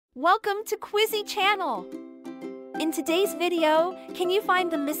Welcome to Quizzy channel. In today's video, can you find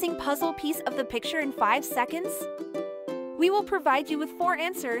the missing puzzle piece of the picture in 5 seconds? We will provide you with 4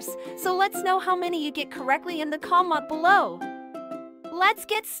 answers, so let's know how many you get correctly in the comment below. Let's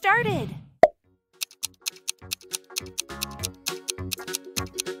get started.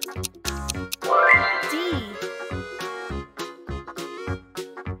 D.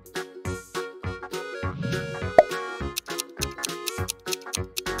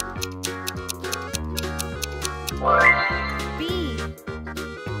 B.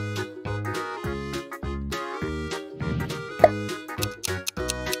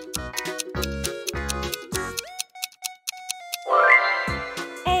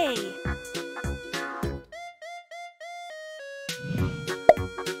 A.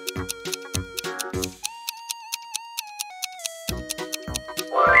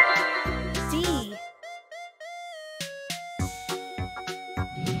 D.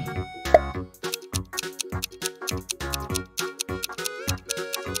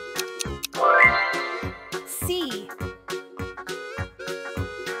 C.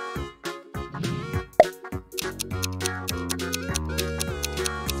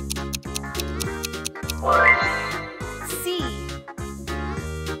 C.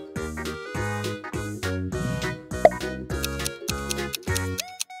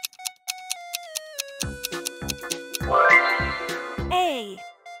 A.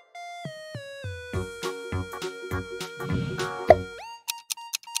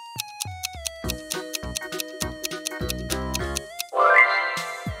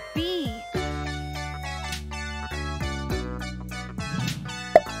 B.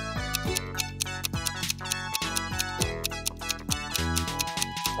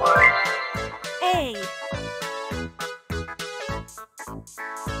 A.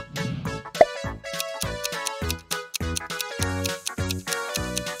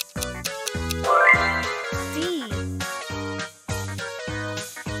 D.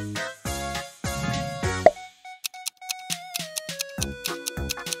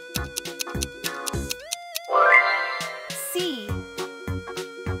 C.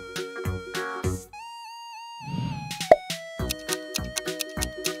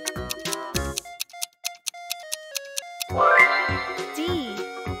 D.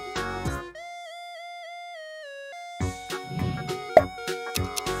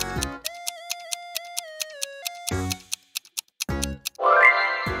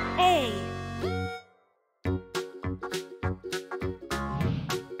 A.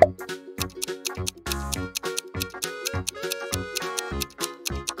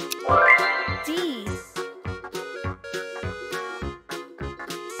 D.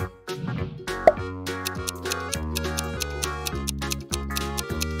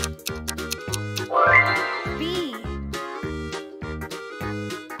 B.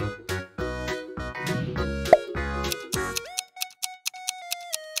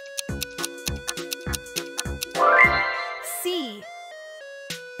 C.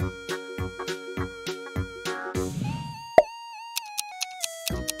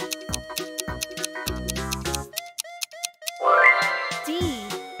 D.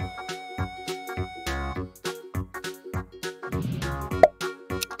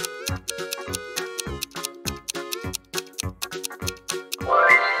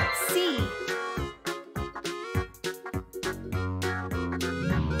 C.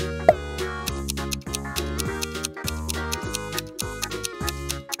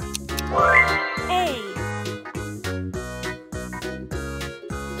 A.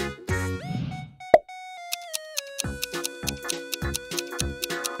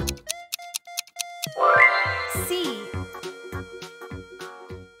 C.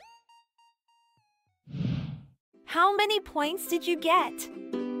 How many points did you get?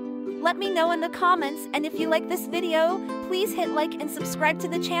 Let me know in the comments, and if you like this video, please hit like and subscribe to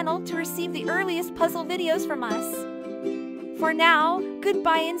the channel to receive the earliest puzzle videos from us. For now,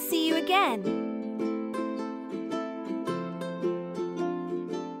 goodbye and see you again.